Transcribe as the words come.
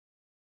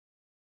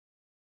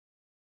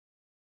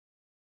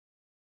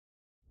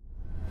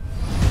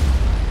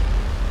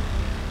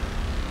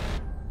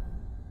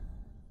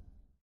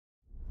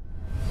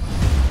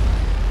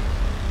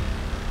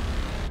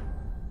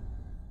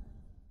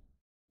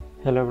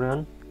Hello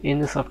everyone, in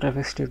this After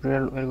Effects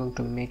tutorial we are going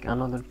to make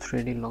another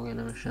 3D logo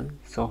animation.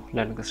 So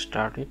let's get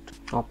started.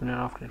 Open your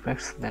After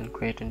Effects, then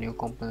create a new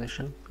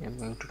composition. I'm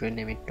going to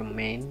rename it to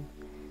main,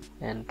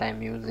 and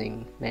I'm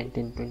using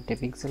 1920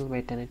 pixel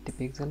by 1080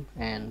 pixel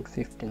and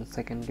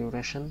 15-second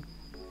duration.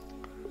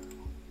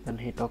 Then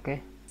hit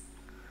OK.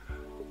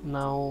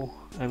 Now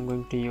I'm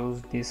going to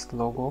use this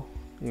logo.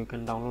 You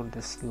can download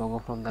this logo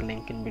from the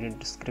link in video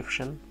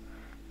description,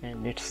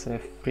 and it's a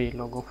free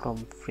logo from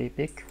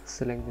FreePic.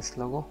 Select this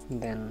logo,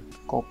 then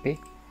copy,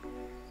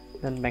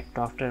 then back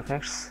to After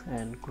Effects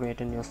and create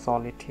a new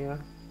solid here.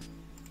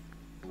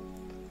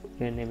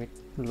 Rename it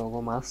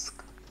logo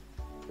mask.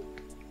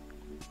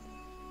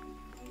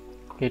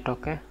 Hit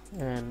OK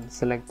and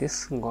select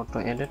this, go to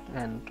edit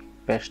and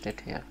paste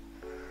it here.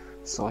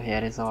 So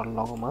here is our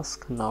logo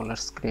mask. Now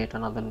let's create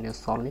another new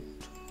solid.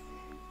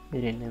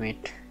 Rename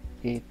it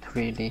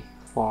E3D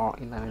for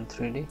 11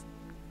 3D.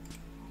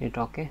 Hit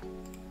OK.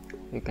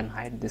 You can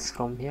hide this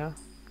from here.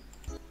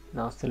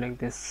 Now select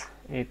this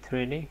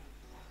A3D.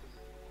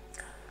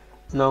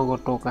 Now go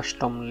to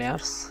custom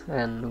layers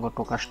and go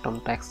to custom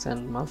text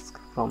and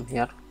mask. From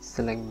here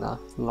select the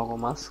logo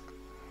mask,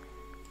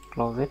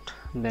 close it,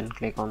 then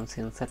click on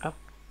scene setup.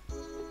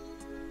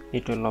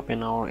 It will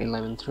open our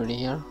 11 3D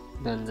here.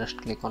 Then just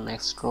click on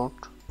extrude.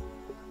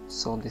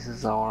 So this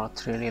is our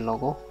 3D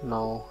logo.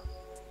 Now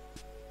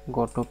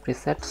go to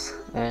presets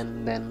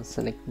and then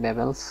select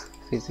bevels,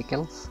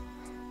 physicals,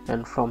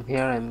 and from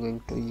here I'm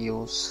going to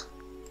use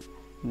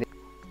this,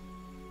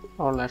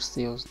 or let's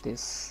use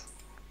this.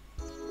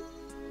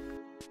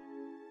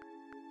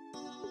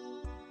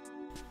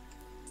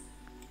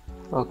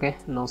 Okay,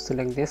 now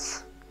select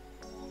this,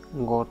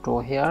 go to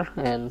here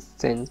and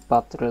change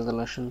path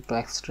resolution to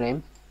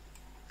extreme,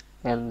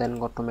 and then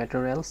go to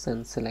materials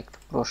and select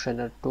Pro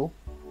Shader 2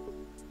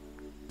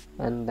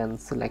 and then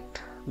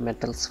select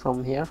metals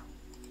from here,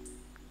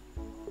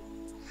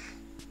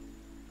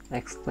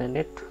 expand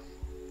it.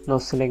 Now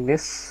select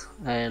this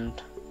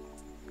and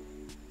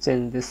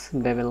change this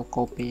bevel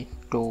copy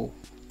to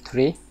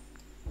 3.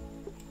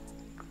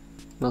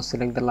 Now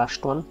select the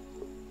last one,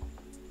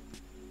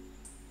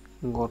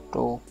 go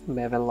to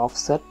bevel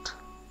offset,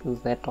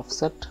 Z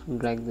offset,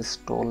 drag this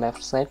to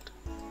left side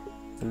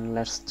and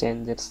let's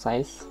change its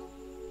size,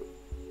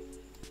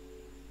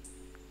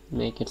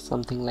 make it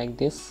something like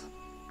this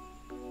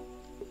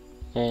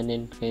and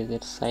increase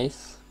its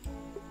size.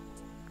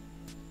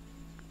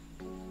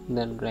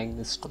 Then drag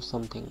this to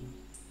something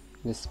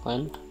this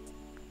point.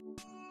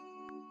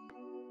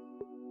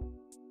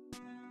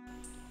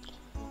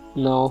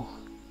 Now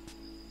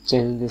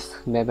change this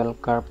bevel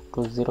curve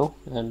to 0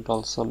 and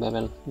also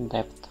bevel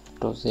depth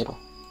to 0.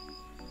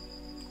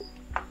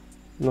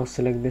 Now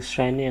select this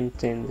shiny and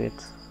change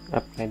it,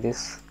 apply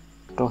this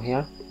to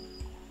here,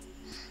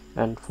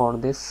 and for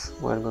this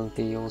we are going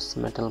to use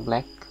metal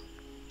black.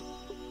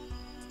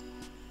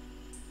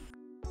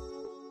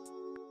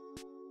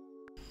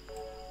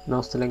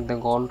 Now select the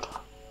gold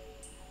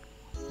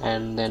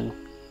and then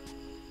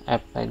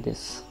apply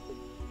this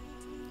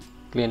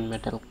clean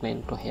metal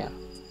plane to here.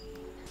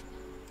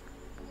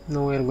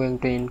 Now we are going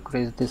to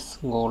increase this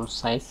gold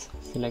size.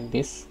 Select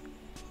this,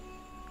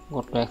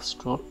 go to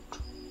extrude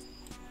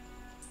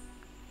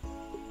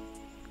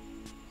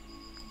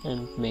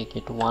and make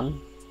it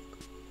 1.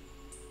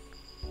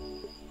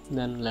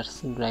 Then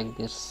let's drag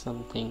this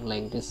something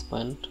like this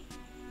point.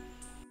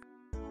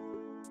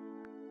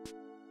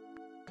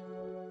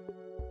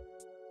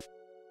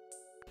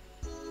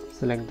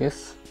 Select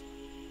this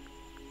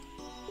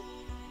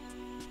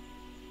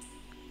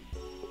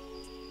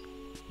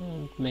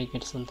and make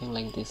it something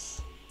like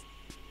this.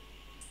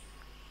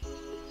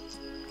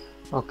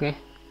 Okay,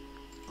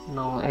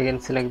 now again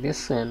select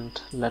this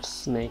and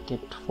let's make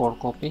it 4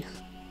 copies.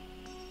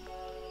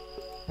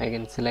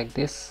 Again select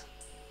this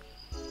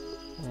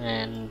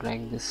and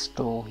drag this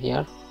to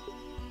here.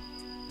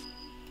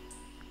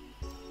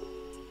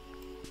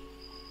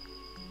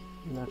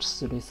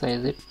 Let's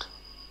resize it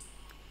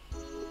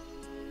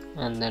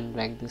and then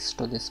drag this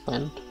to this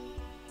point.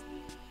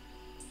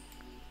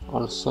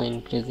 Also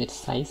increase its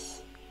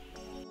size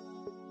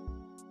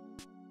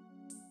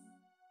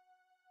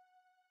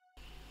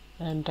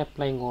and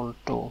apply gold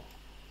to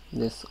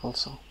this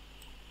also.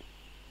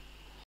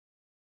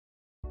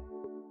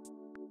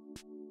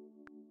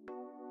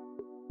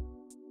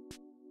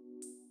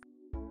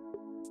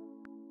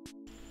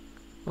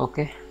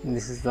 Okay,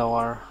 this is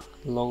our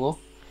logo.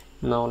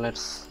 Now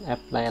let's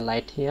apply a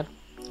light here.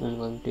 I'm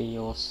going to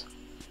use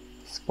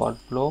spot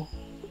glow.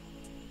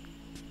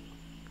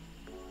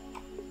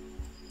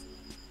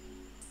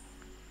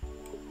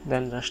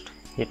 Then just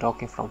hit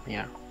OK from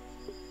here.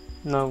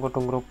 Now go to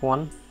group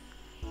 1,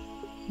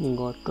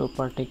 go to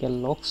particle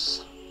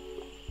looks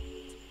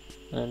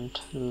and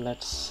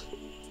let's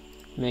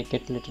make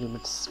it little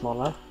bit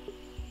smaller,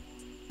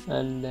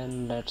 and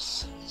then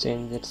let's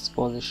change its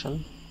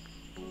position.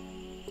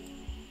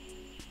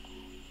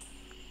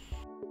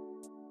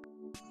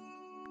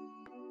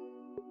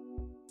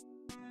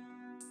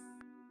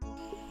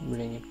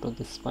 Bring it to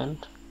this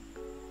point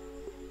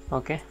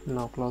Okay,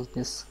 now close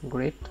this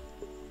grid.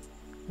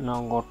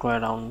 Now go to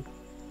around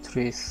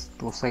 2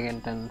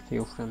 seconds and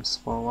few frames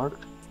forward.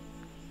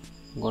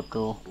 Go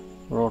to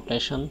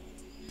rotation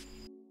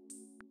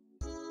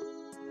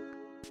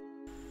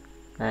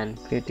and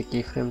create a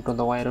keyframe to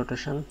the Y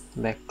rotation.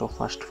 Back to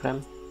first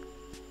frame.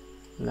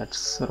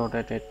 Let's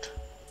rotate it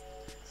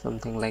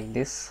something like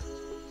this,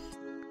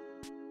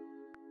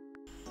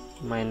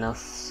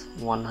 minus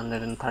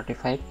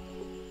 135.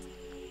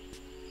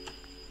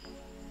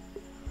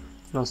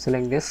 Now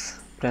select this,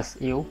 press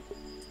U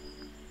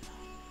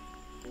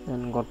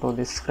and go to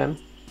this frame.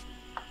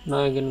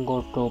 Now again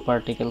go to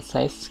particle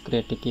size,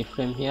 create a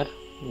keyframe here,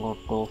 go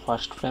to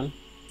first frame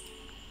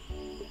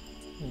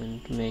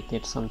and make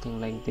it something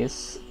like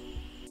this.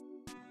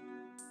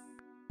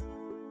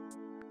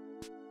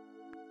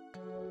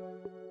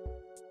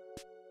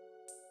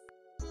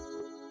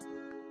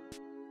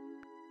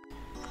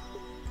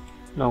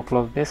 Now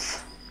close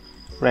this,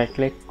 right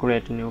click,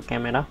 create a new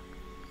camera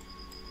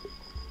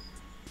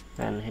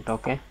and hit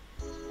OK.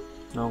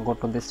 Now go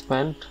to this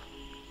point,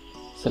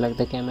 select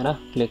the camera,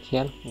 click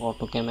here, go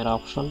to camera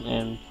option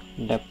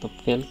and depth of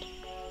field,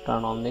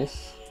 turn on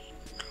this.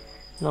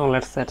 Now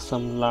let's add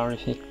some blur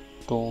effect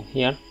to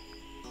here.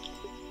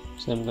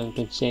 So I'm going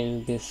to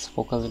change this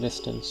focus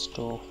distance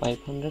to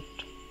 500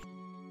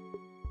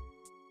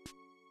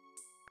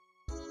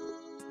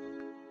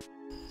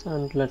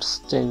 and let's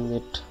change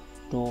it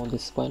to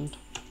this point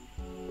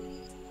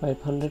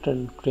 500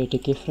 and create a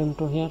keyframe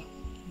to here.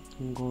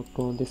 Go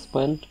to this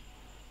point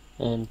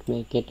and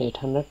make it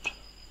 800.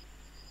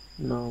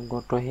 Now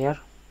go to here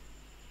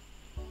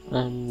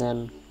and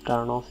then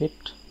turn off it,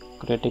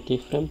 create a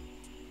keyframe,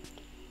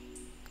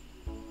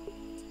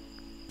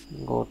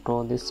 go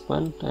to this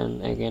point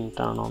and again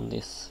turn on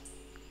this.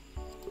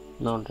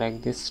 Now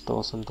drag this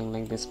to something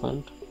like this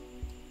point.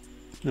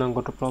 Now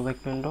go to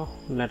project window,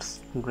 let's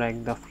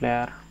drag the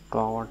flare to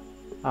our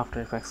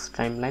After Effects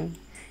timeline.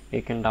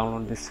 You can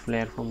download this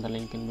flare from the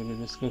link in video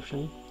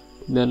description.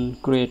 Then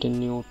create a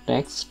new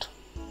text,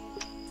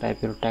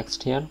 type your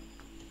text here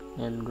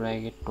and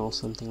drag it to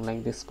something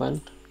like this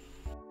point.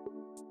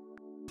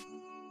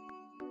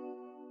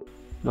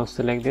 Now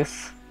select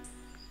this,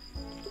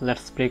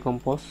 let's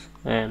pre-compose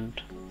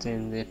and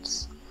change it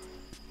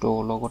to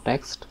logo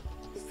text.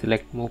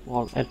 Select move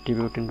all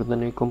attribute into the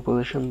new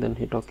composition, then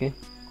hit OK.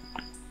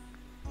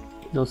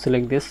 Now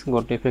select this,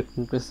 go to effect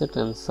and preset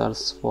and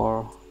search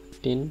for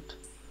tint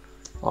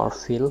or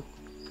fill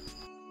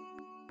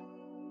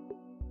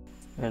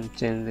and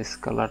change this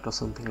color to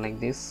something like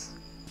this.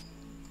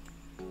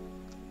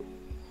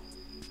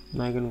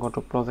 Now you can go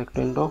to project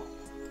window,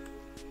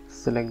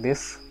 select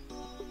this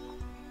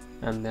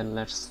and then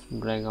let's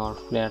drag our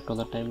flare to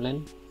the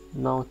timeline.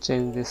 Now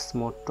change this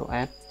mode to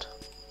add.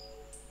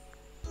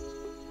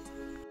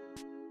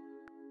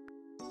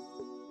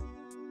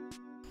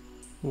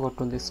 Go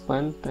to this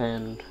point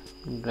and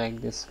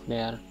drag this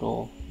flare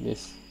to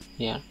this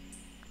here.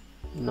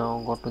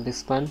 Now go to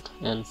this point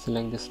and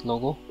select this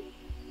logo,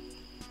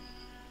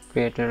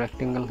 create a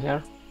rectangle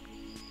here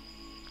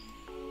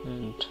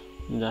and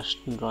just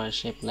draw a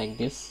shape like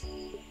this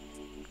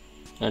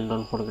and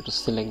don't forget to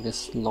select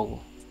this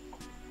logo.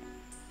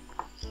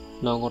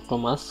 Now go to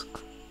mask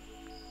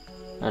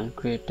and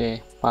create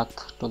a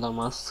path to the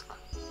mask,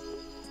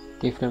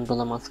 keyframe to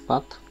the mask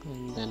path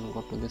and then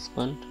go to this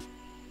point.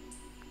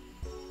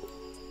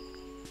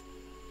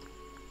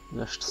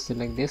 Just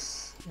select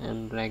this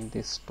and drag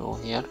this to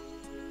here.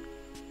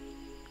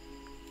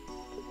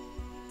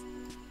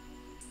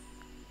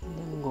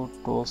 Then go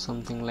to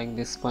something like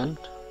this point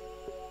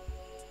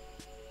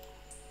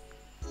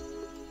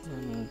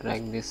and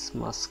drag this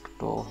mask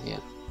to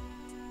here.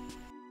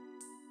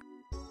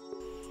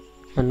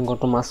 And go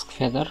to mask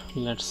feather,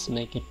 let's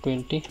make it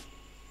 20.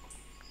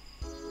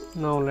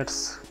 Now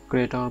let's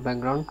create our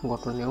background. Go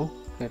to new,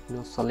 create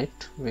new solid,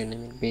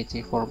 rename it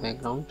BG for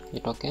background,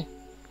 hit OK.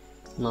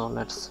 Now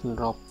let's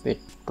drop it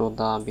to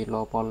the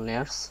below all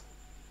layers,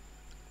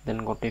 then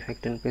go to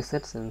effect and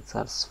presets and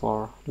search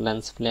for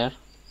lens flare,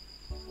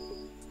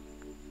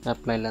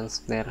 apply lens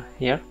flare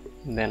here,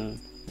 then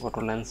go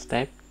to lens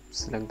type,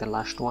 select the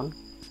last one,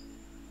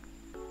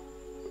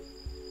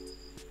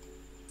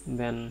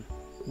 then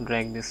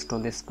drag this to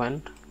this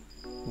point,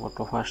 go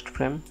to first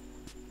frame,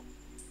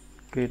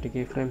 create a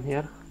keyframe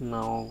here.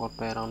 Now go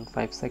to around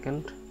 5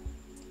 seconds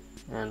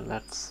and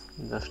let's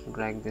just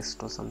drag this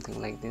to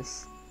something like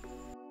this.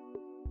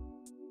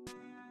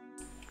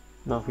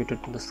 Now fit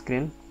it to the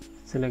screen,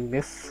 select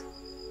this,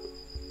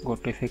 go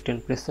to effect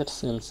and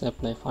presets and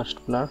apply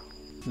first blur,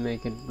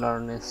 make it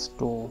blurriness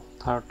to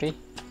 30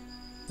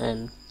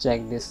 and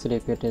check this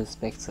repeat as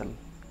pixel.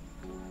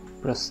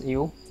 Press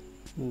U,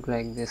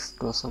 drag this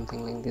to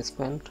something like this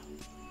point.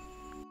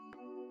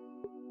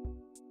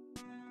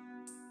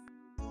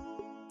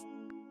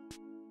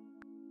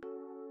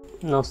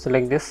 Now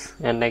select this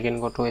and again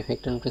go to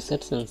effect and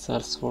presets and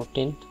search for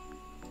tint.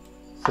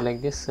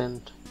 Select this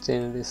and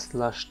change this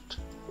last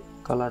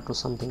color to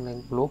something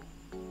like blue,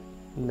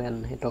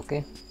 then hit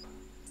OK.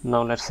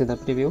 Now let's see the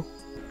preview.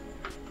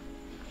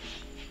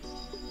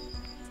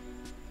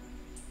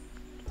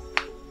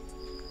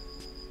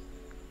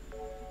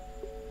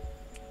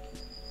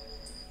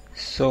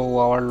 So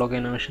our logo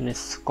animation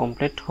is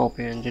complete. Hope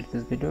you enjoyed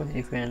this video.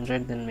 If you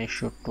enjoyed, then make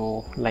sure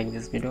to like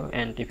this video,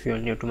 and if you are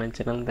new to my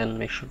channel, then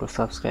make sure to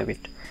subscribe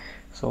it.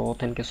 So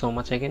thank you so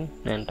much again,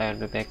 and I will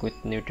be back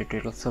with new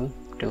tutorials soon.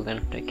 Till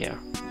then, take care.